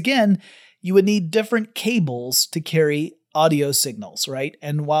 But once again, you would need different cables to carry audio signals, right?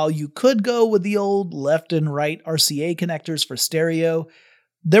 And while you could go with the old left and right RCA connectors for stereo,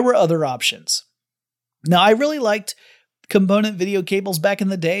 there were other options. Now, I really liked component video cables back in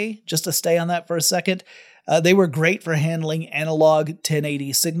the day, just to stay on that for a second. They were great for handling analog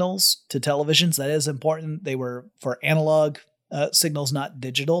 1080 signals to televisions. That is important. They were for analog signals, not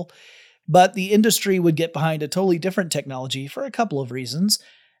digital. But the industry would get behind a totally different technology for a couple of reasons.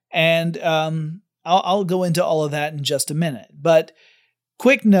 And I'll go into all of that in just a minute. But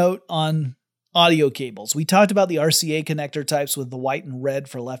quick note on audio cables. We talked about the RCA connector types with the white and red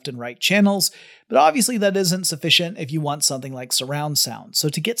for left and right channels, but obviously that isn't sufficient if you want something like surround sound. So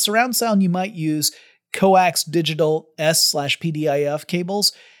to get surround sound, you might use coax digital S/PDIF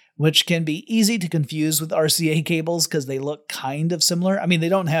cables, which can be easy to confuse with RCA cables because they look kind of similar. I mean, they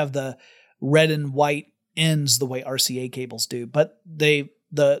don't have the red and white ends the way RCA cables do, but the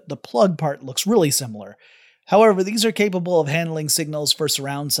plug part looks really similar. However, these are capable of handling signals for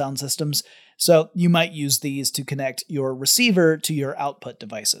surround sound systems, so you might use these to connect your receiver to your output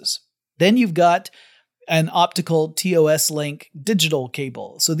devices. Then you've got an optical TOS-Link digital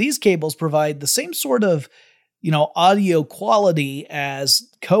cable. So these cables provide the same sort of, audio quality as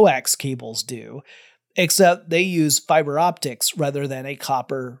coax cables do, except they use fiber optics rather than a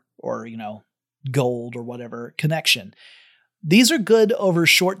copper or, gold or whatever connection. These are good over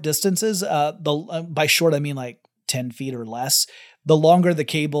short distances. By short, I mean like 10 feet or less. The longer the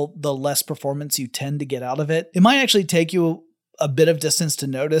cable, the less performance you tend to get out of it. It might actually take you a bit of distance to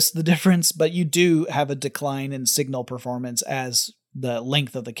notice the difference, but you do have a decline in signal performance as the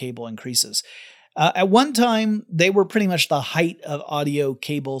length of the cable increases. At one time, they were pretty much the height of audio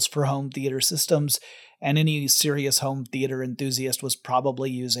cables for home theater systems, and any serious home theater enthusiast was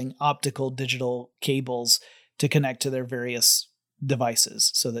probably using optical digital cables to connect to their various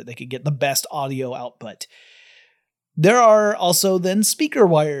devices so that they could get the best audio output. There are also then speaker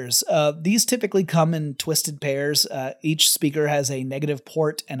wires. These typically come in twisted pairs. Each speaker has a negative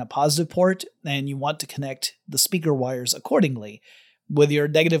port and a positive port, and you want to connect the speaker wires accordingly, with your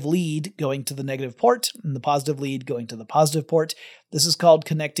negative lead going to the negative port and the positive lead going to the positive port. This is called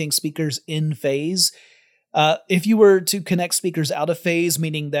connecting speakers in phase. If you were to connect speakers out of phase,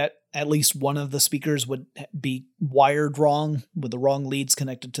 meaning that at least one of the speakers would be wired wrong with the wrong leads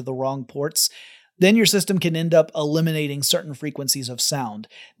connected to the wrong ports, then your system can end up eliminating certain frequencies of sound.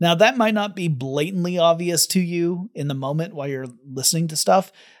 Now, that might not be blatantly obvious to you in the moment while you're listening to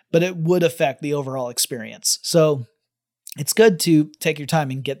stuff, but it would affect the overall experience. So it's good to take your time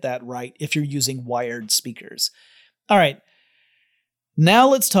and get that right if you're using wired speakers. All right, now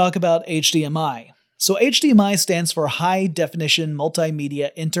let's talk about HDMI. So HDMI stands for High Definition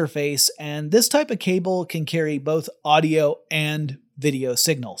Multimedia Interface, and this type of cable can carry both audio and video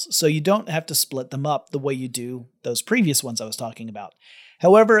signals, so you don't have to split them up the way you do those previous ones I was talking about.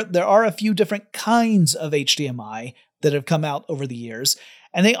 However, there are a few different kinds of HDMI that have come out over the years,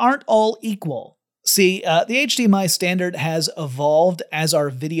 and they aren't all equal. See, the HDMI standard has evolved as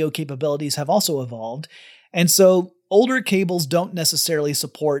our video capabilities have also evolved, and so older cables don't necessarily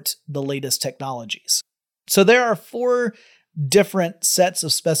support the latest technologies. So there are 4 different sets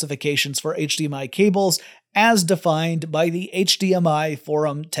of specifications for HDMI cables as defined by the HDMI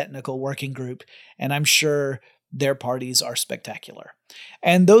Forum Technical Working Group, and I'm sure their parties are spectacular.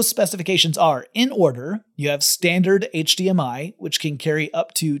 And those specifications are, in order, you have standard HDMI, which can carry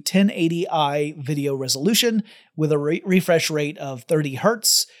up to 1080i video resolution with a refresh rate of 30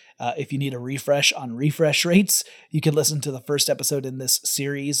 Hz. If you need a refresh on refresh rates, you can listen to the first episode in this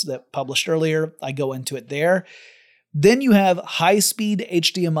series that published earlier. I go into it there. Then you have high-speed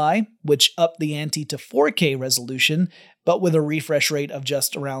HDMI, which up the ante to 4K resolution, but with a refresh rate of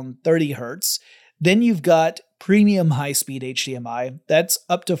just around 30 Hz. Then you've got premium high-speed HDMI. That's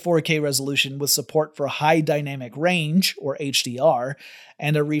up to 4K resolution with support for high dynamic range, or HDR,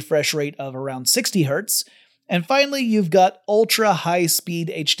 and a refresh rate of around 60 Hz. And finally, you've got ultra high-speed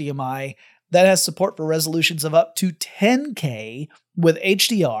HDMI that has support for resolutions of up to 10K with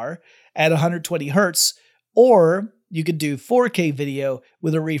HDR at 120 Hz, or you could do 4K video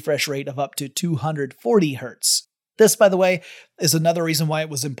with a refresh rate of up to 240 Hz. This, by the way, is another reason why it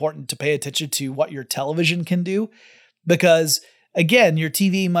was important to pay attention to what your television can do, because, again, your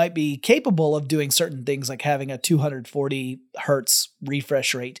TV might be capable of doing certain things like having a 240 Hz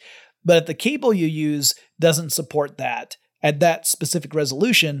refresh rate, but if the cable you use doesn't support that at that specific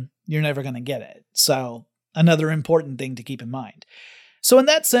resolution, you're never going to get it. So, another important thing to keep in mind. So in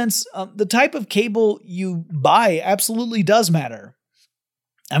that sense, the type of cable you buy absolutely does matter.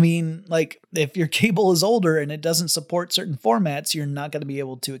 I mean, like, if your cable is older and it doesn't support certain formats, you're not going to be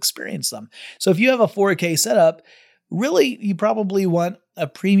able to experience them. So if you have a 4K setup, really, you probably want a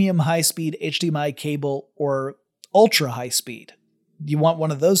premium high-speed HDMI cable or ultra high-speed. You want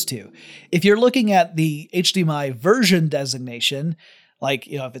one of those two. If you're looking at the HDMI version designation, like,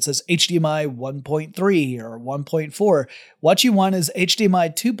 if it says HDMI 1.3 or 1.4, what you want is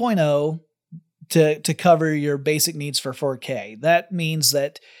HDMI 2.0 to cover your basic needs for 4K. That means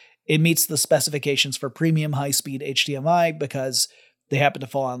that it meets the specifications for premium high-speed HDMI because they happen to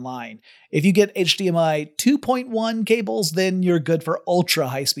fall online. If you get HDMI 2.1 cables, then you're good for ultra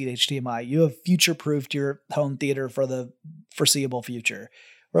high-speed HDMI. You have future-proofed your home theater for the foreseeable future,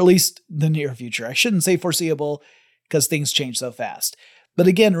 or at least the near future. I shouldn't say foreseeable because things change so fast. But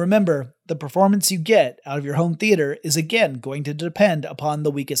again, remember, the performance you get out of your home theater is, again, going to depend upon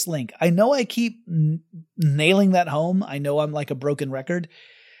the weakest link. I know I keep nailing that home. I know I'm like a broken record,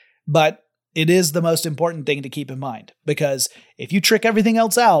 but it is the most important thing to keep in mind, because if you trick everything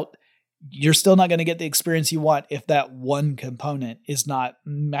else out, you're still not going to get the experience you want if that one component is not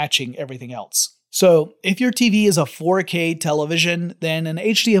matching everything else. So if your TV is a 4K television, then an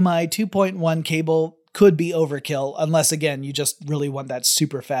HDMI 2.1 cable could be overkill, unless, again, you just really want that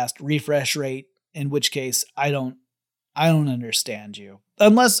super fast refresh rate, in which case I don't understand you.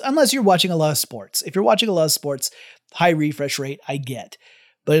 Unless you're watching a lot of sports. If you're watching a lot of sports, high refresh rate, I get.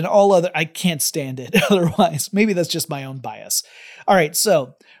 But in all other, I can't stand it otherwise. Maybe that's just my own bias. All right,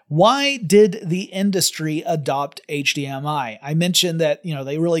 so why did the industry adopt HDMI? I mentioned that,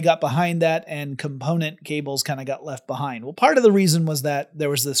 they really got behind that and component cables kind of got left behind. Well, part of the reason was that there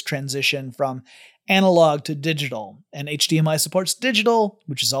was this transition from analog to digital, and HDMI supports digital,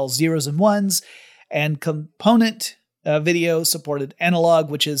 which is all zeros and ones, and component video supported analog,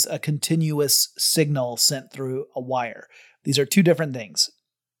 which is a continuous signal sent through a wire. These are two different things.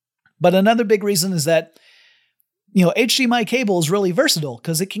 But another big reason is that, HDMI cable is really versatile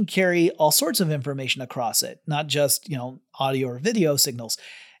because it can carry all sorts of information across it, not just, audio or video signals.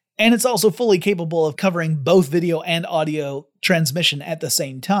 And it's also fully capable of covering both video and audio transmission at the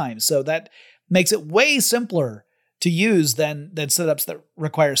same time. So that makes it way simpler to use than setups that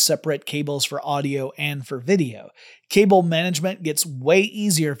require separate cables for audio and for video. Cable management gets way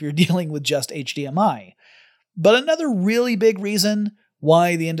easier if you're dealing with just HDMI. But another really big reason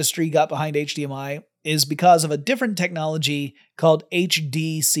why the industry got behind HDMI is because of a different technology called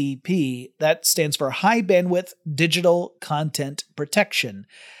HDCP. That stands for High Bandwidth Digital Content Protection.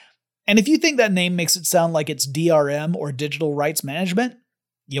 And if you think that name makes it sound like it's DRM or digital rights management,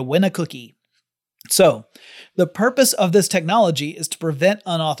 you win a cookie. So, the purpose of this technology is to prevent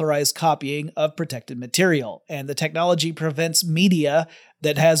unauthorized copying of protected material, and the technology prevents media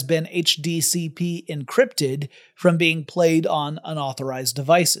that has been HDCP encrypted from being played on unauthorized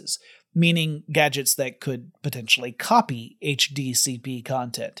devices, meaning gadgets that could potentially copy HDCP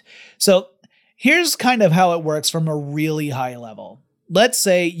content. So, here's kind of how it works from a really high level. Let's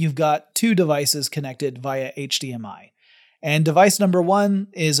say you've got two devices connected via HDMI. And device number one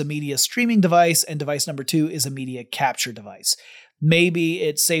is a media streaming device, and device number two is a media capture device. Maybe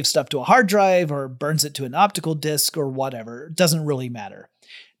it saves stuff to a hard drive or burns it to an optical disc or whatever. It doesn't really matter.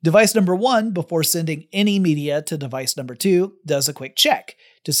 Device number one, before sending any media to device number two, does a quick check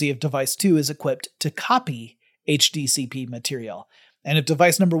to see if device two is equipped to copy HDCP material. And if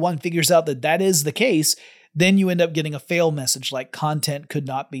device number one figures out that that is the case, then you end up getting a fail message like content could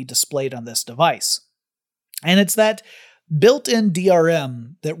not be displayed on this device. And it's that built-in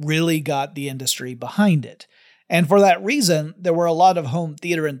DRM that really got the industry behind it. And for that reason, there were a lot of home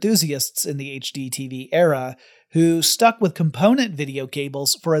theater enthusiasts in the HDTV era who stuck with component video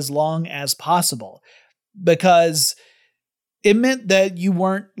cables for as long as possible, because it meant that you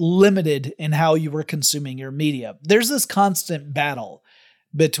weren't limited in how you were consuming your media. There's this constant battle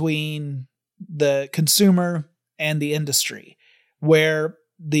between the consumer and the industry, where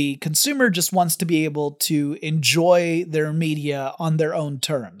the consumer just wants to be able to enjoy their media on their own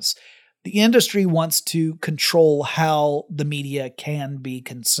terms. The industry wants to control how the media can be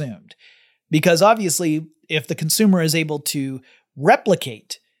consumed. Because obviously, if the consumer is able to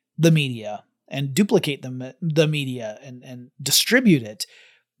replicate the media and duplicate the media and distribute it,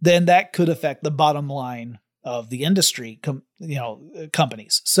 then that could affect the bottom line of the industry,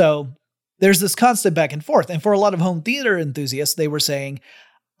 companies. So there's this constant back and forth. And for a lot of home theater enthusiasts, they were saying,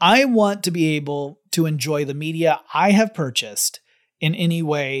 I want to be able to enjoy the media I have purchased in any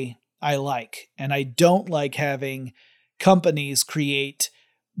way I like. And I don't like having companies create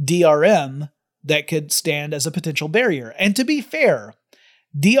DRM that could stand as a potential barrier. And to be fair,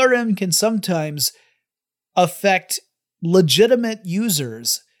 DRM can sometimes affect legitimate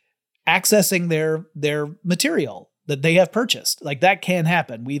users accessing their material that they have purchased. Like, that can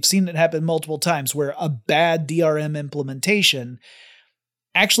happen. We've seen it happen multiple times where a bad DRM implementation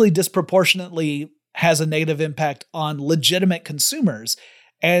actually disproportionately has a negative impact on legitimate consumers.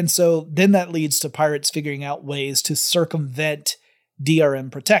 And so then that leads to pirates figuring out ways to circumvent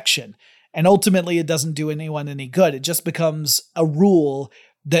DRM protection. And ultimately, it doesn't do anyone any good. It just becomes a rule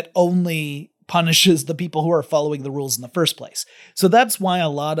that only punishes the people who are following the rules in the first place. So that's why a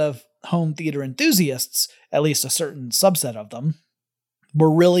lot of home theater enthusiasts, at least a certain subset of them,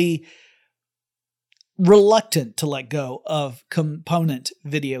 were really reluctant to let go of component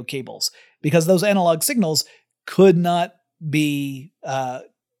video cables, because those analog signals could not be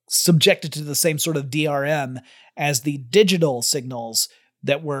subjected to the same sort of DRM as the digital signals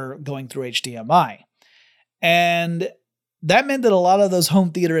that were going through HDMI. And that meant that a lot of those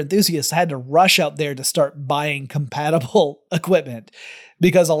home theater enthusiasts had to rush out there to start buying compatible equipment,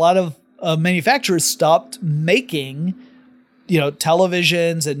 because a lot of manufacturers stopped making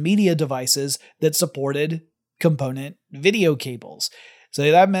televisions and media devices that supported component video cables. So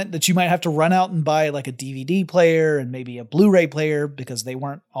that meant that you might have to run out and buy like a DVD player and maybe a Blu-ray player, because they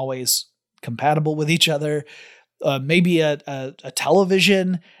weren't always compatible with each other. Maybe a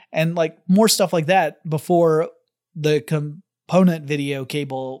television and like more stuff like that before the component video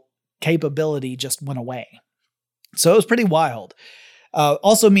cable capability just went away. So it was pretty wild.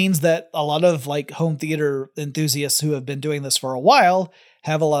 Also means that a lot of like home theater enthusiasts who have been doing this for a while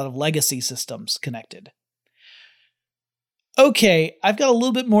have a lot of legacy systems connected. Okay, I've got a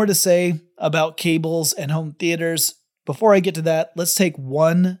little bit more to say about cables and home theaters. Before I get to that, let's take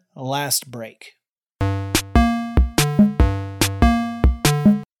one last break.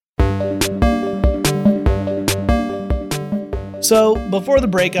 So before the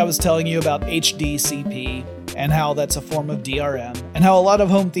break, I was telling you about HDCP and how that's a form of DRM, and how a lot of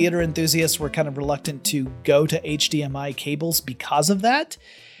home theater enthusiasts were kind of reluctant to go to HDMI cables because of that.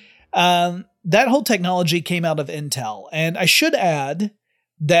 That whole technology came out of Intel, and I should add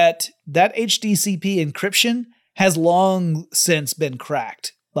that HDCP encryption has long since been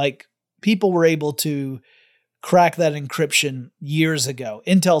cracked. Like, people were able to crack that encryption years ago.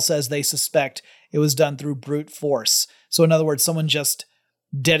 Intel says they suspect it was done through brute force. So in other words, someone just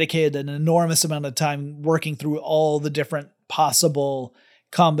dedicated an enormous amount of time working through all the different possible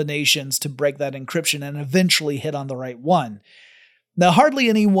combinations to break that encryption and eventually hit on the right one. Now, hardly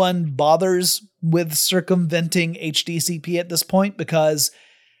anyone bothers with circumventing HDCP at this point because,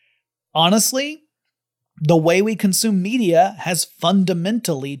 honestly, the way we consume media has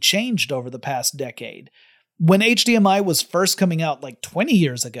fundamentally changed over the past decade. When HDMI was first coming out like 20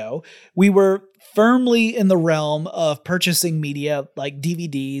 years ago, we were firmly in the realm of purchasing media like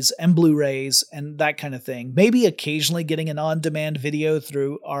DVDs and Blu-rays and that kind of thing. Maybe occasionally getting an on-demand video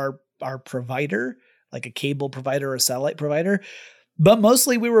through our provider, like a cable provider or a satellite provider. But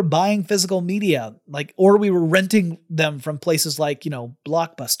mostly we were buying physical media, or we were renting them from places like,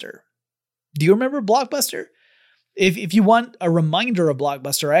 Blockbuster. Do you remember Blockbuster? If you want a reminder of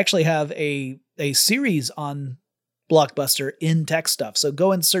Blockbuster, I actually have a series on Blockbuster in Tech Stuff. So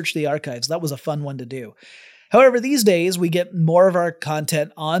go and search the archives. That was a fun one to do. However, these days we get more of our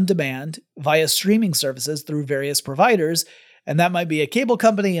content on demand via streaming services through various providers. And that might be a cable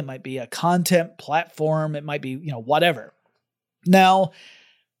company. It might be a content platform. It might be, whatever. Now,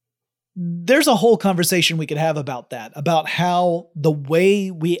 there's a whole conversation we could have about that, about how the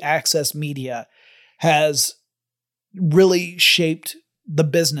way we access media has really shaped the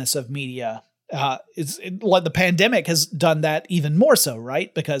business of media. The pandemic has done that even more so,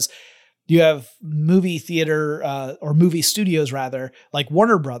 right? Because you have movie theater or movie studios, rather, like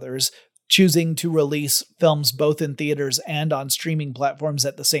Warner Brothers, choosing to release films both in theaters and on streaming platforms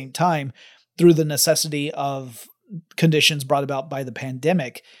at the same time through the necessity of conditions brought about by the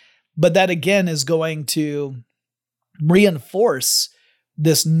pandemic. But that again is going to reinforce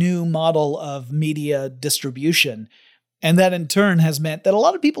this new model of media distribution. And that in turn has meant that a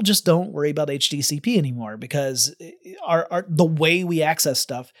lot of people just don't worry about HDCP anymore because the way we access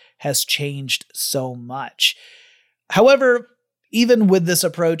stuff has changed so much. However, even with this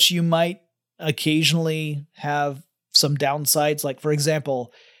approach, you might occasionally have some downsides. Like, for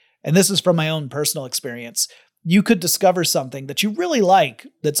example, and this is from my own personal experience, you could discover something that you really like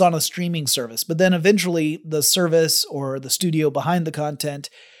that's on a streaming service, but then eventually the service or the studio behind the content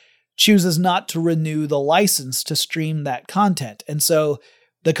chooses not to renew the license to stream that content. And so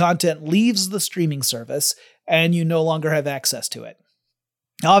the content leaves the streaming service and you no longer have access to it.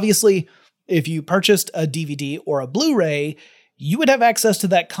 Obviously, if you purchased a DVD or a Blu-ray, you would have access to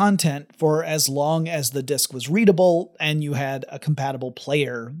that content for as long as the disc was readable and you had a compatible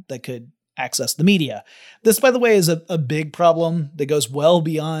player that could access the media. This, by the way, is a big problem that goes well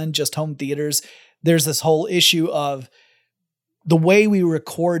beyond just home theaters. There's this whole issue of the way we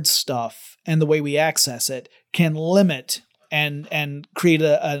record stuff and the way we access it can limit and create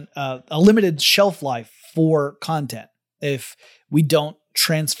a limited shelf life for content if we don't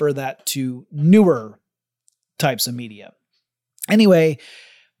transfer that to newer types of media. Anyway,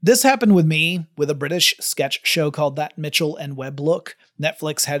 this happened with me with a British sketch show called That Mitchell and Webb Look.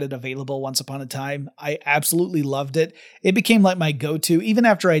 Netflix had it available once upon a time. I absolutely loved it. It became like my go-to. Even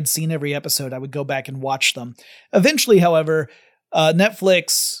after I'd seen every episode, I would go back and watch them. Eventually, however,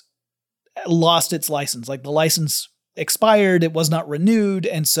 Netflix lost its license. Like the license expired, it was not renewed,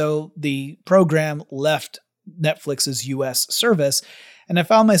 and so the program left Netflix's US service, and I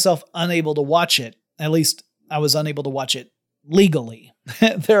found myself unable to watch it. At least I was unable to watch it legally.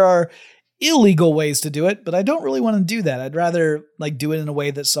 There are illegal ways to do it, but I don't really want to do that. I'd rather do it in a way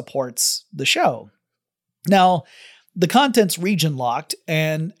that supports the show. Now, the content's region locked,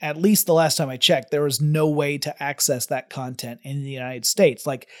 and at least the last time I checked, there was no way to access that content in the United States.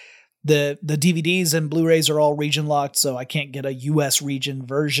 The DVDs and Blu-rays are all region locked, so I can't get a US region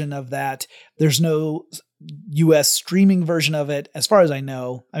version of that. There's no US streaming version of it, as far as I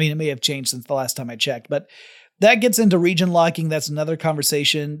know. I mean, it may have changed since the last time I checked, but that gets into region locking. That's another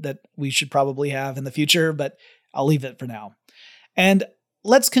conversation that we should probably have in the future, but I'll leave it for now. And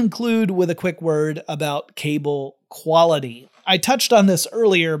let's conclude with a quick word about cable quality. I touched on this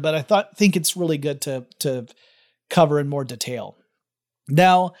earlier, but I think it's really good to cover in more detail.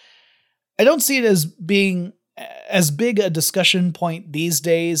 Now, I don't see it as being as big a discussion point these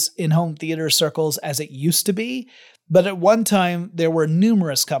days in home theater circles as it used to be, but at one time there were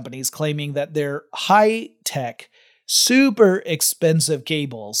numerous companies claiming that their high-tech, super expensive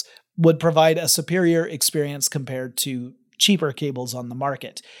cables would provide a superior experience compared to cheaper cables on the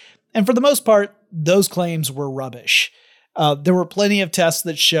market. And for the most part, those claims were rubbish. There were plenty of tests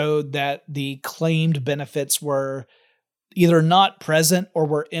that showed that the claimed benefits were either not present or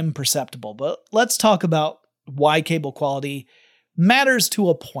were imperceptible. But let's talk about why cable quality matters to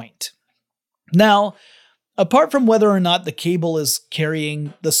a point. Now, apart from whether or not the cable is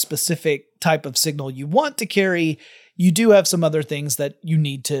carrying the specific type of signal you want to carry, you do have some other things that you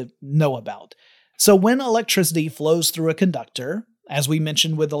need to know about. So when electricity flows through a conductor, as we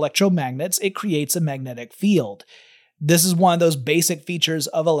mentioned with electromagnets, it creates a magnetic field. This is one of those basic features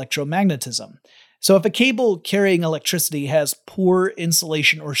of electromagnetism. So if a cable carrying electricity has poor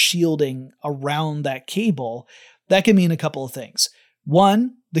insulation or shielding around that cable, that can mean a couple of things.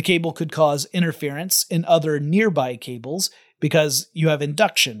 One, the cable could cause interference in other nearby cables because you have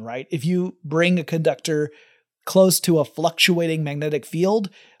induction, right? If you bring a conductor close to a fluctuating magnetic field,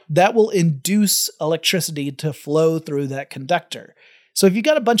 that will induce electricity to flow through that conductor. So if you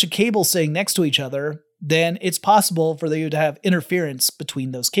got a bunch of cables sitting next to each other, then it's possible for you to have interference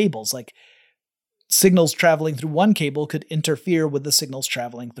between those cables. Like signals traveling through one cable could interfere with the signals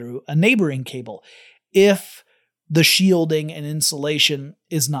traveling through a neighboring cable if the shielding and insulation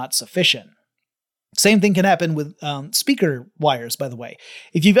is not sufficient. Same thing can happen with speaker wires, by the way.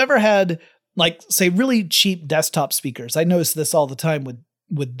 If you've ever had, like, say, really cheap desktop speakers, I notice this all the time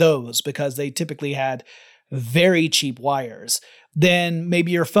with those because they typically had very cheap wires. Then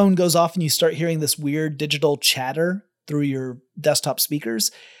maybe your phone goes off and you start hearing this weird digital chatter through your desktop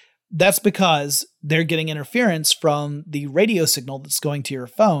speakers. That's because they're getting interference from the radio signal that's going to your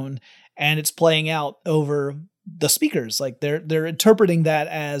phone, and it's playing out over the speakers. Like they're interpreting that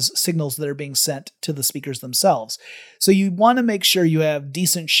as signals that are being sent to the speakers themselves. So you want to make sure you have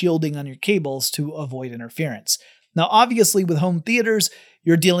decent shielding on your cables to avoid interference. Now, obviously, with home theaters,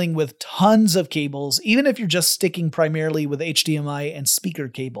 you're dealing with tons of cables, even if you're just sticking primarily with HDMI and speaker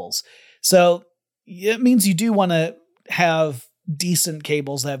cables. So it means you do want to have decent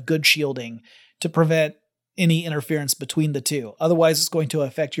cables that have good shielding to prevent any interference between the two. Otherwise, it's going to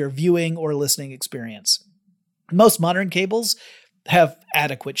affect your viewing or listening experience. Most modern cables have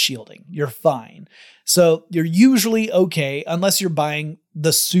adequate shielding. You're fine. So you're usually okay unless you're buying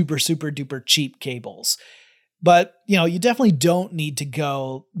the super, super duper cheap cables. But, you definitely don't need to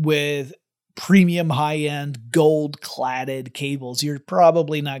go with premium high-end gold-cladded cables. You're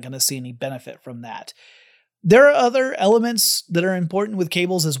probably not going to see any benefit from that. There are other elements that are important with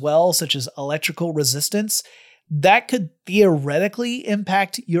cables as well, such as electrical resistance. That could theoretically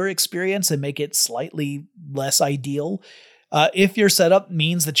impact your experience and make it slightly less ideal. If your setup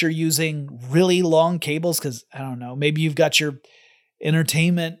means that you're using really long cables, because, I don't know, maybe you've got your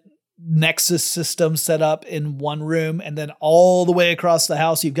entertainment Nexus system set up in one room and then all the way across the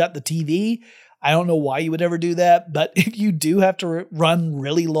house you've got the TV. I don't know why you would ever do that, but if you do have to run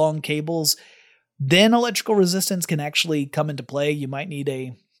really long cables, then electrical resistance can actually come into play. You might need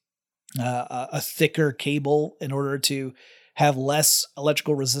a thicker cable in order to have less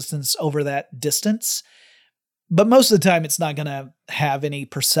electrical resistance over that distance. But most of the time, it's not going to have any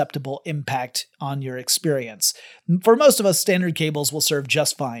perceptible impact on your experience. For most of us, standard cables will serve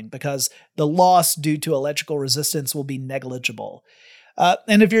just fine because the loss due to electrical resistance will be negligible.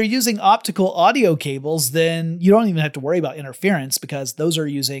 And if you're using optical audio cables, then you don't even have to worry about interference because those are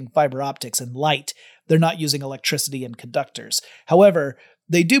using fiber optics and light. They're not using electricity and conductors. However,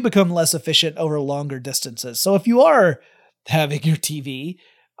 they do become less efficient over longer distances. So if you are having your TV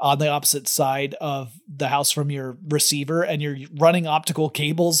on the opposite side of the house from your receiver and you're running optical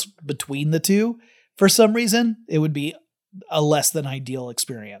cables between the two, for some reason, it would be a less than ideal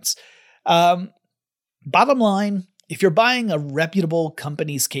experience. Bottom line, if you're buying a reputable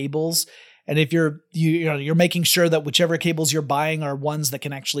company's cables, and if you're making sure that whichever cables you're buying are ones that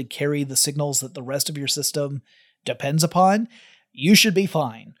can actually carry the signals that the rest of your system depends upon, you should be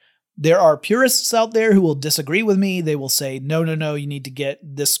fine. There are purists out there who will disagree with me. They will say, no, you need to get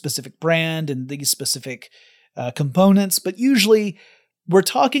this specific brand and these specific components. But usually we're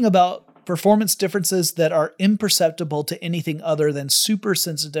talking about performance differences that are imperceptible to anything other than super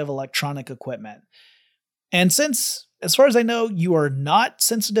sensitive electronic equipment. And since, as far as I know, you are not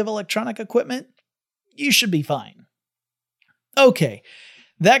sensitive electronic equipment, you should be fine. Okay,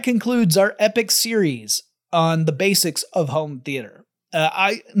 that concludes our epic series on the basics of home theater.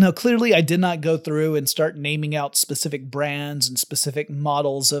 Clearly I did not go through and start naming out specific brands and specific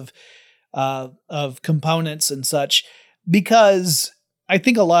models of components and such, because I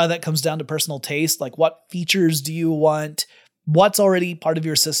think a lot of that comes down to personal taste. Like, what features do you want? What's already part of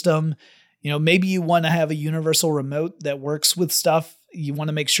your system? Maybe you want to have a universal remote that works with stuff. You want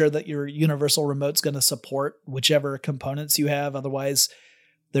to make sure that your universal remote's going to support whichever components you have. Otherwise,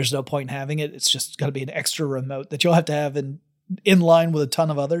 there's no point in having it. It's just got to be an extra remote that you'll have to have in line with a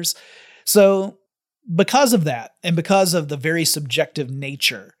ton of others. So because of that, and because of the very subjective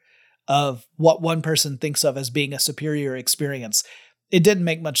nature of what one person thinks of as being a superior experience, it didn't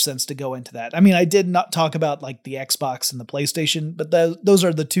make much sense to go into that. I mean, I did not talk about like the Xbox and the PlayStation, but those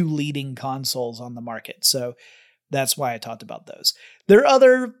are the two leading consoles on the market. So that's why I talked about those. There are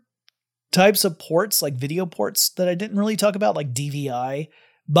other types of ports, like video ports, that I didn't really talk about, like DVI,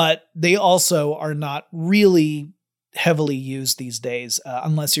 but they also are not really heavily used these days,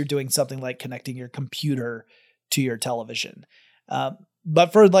 unless you're doing something like connecting your computer to your television.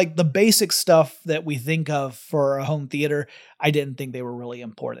 But for like the basic stuff that we think of for a home theater, I didn't think they were really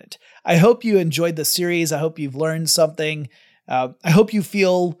important. I hope you enjoyed the series. I hope you've learned something. I hope you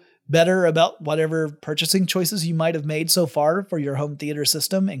feel better about whatever purchasing choices you might have made so far for your home theater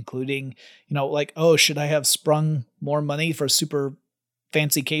system, including, like, oh, should I have sprung more money for super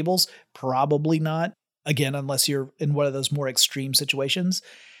fancy cables? Probably not. Again, unless you're in one of those more extreme situations.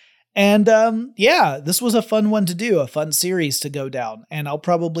 And this was a fun one to do, a fun series to go down. And I'll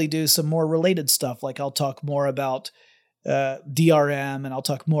probably do some more related stuff. Like I'll talk more about DRM, and I'll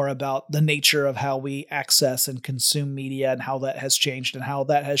talk more about the nature of how we access and consume media and how that has changed and how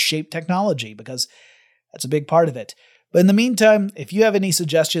that has shaped technology, because that's a big part of it. But in the meantime, if you have any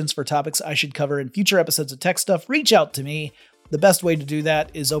suggestions for topics I should cover in future episodes of Tech Stuff, reach out to me. The best way to do that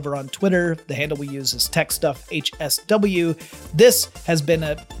is over on Twitter. The handle we use is TechStuffHSW. This has been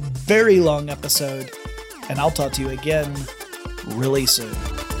a very long episode, and I'll talk to you again really soon.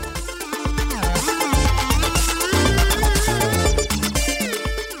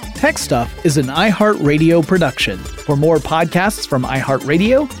 Tech Stuff is an iHeartRadio production. For more podcasts from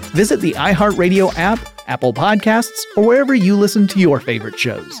iHeartRadio, visit the iHeartRadio app, Apple Podcasts, or wherever you listen to your favorite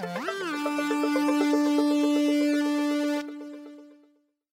shows.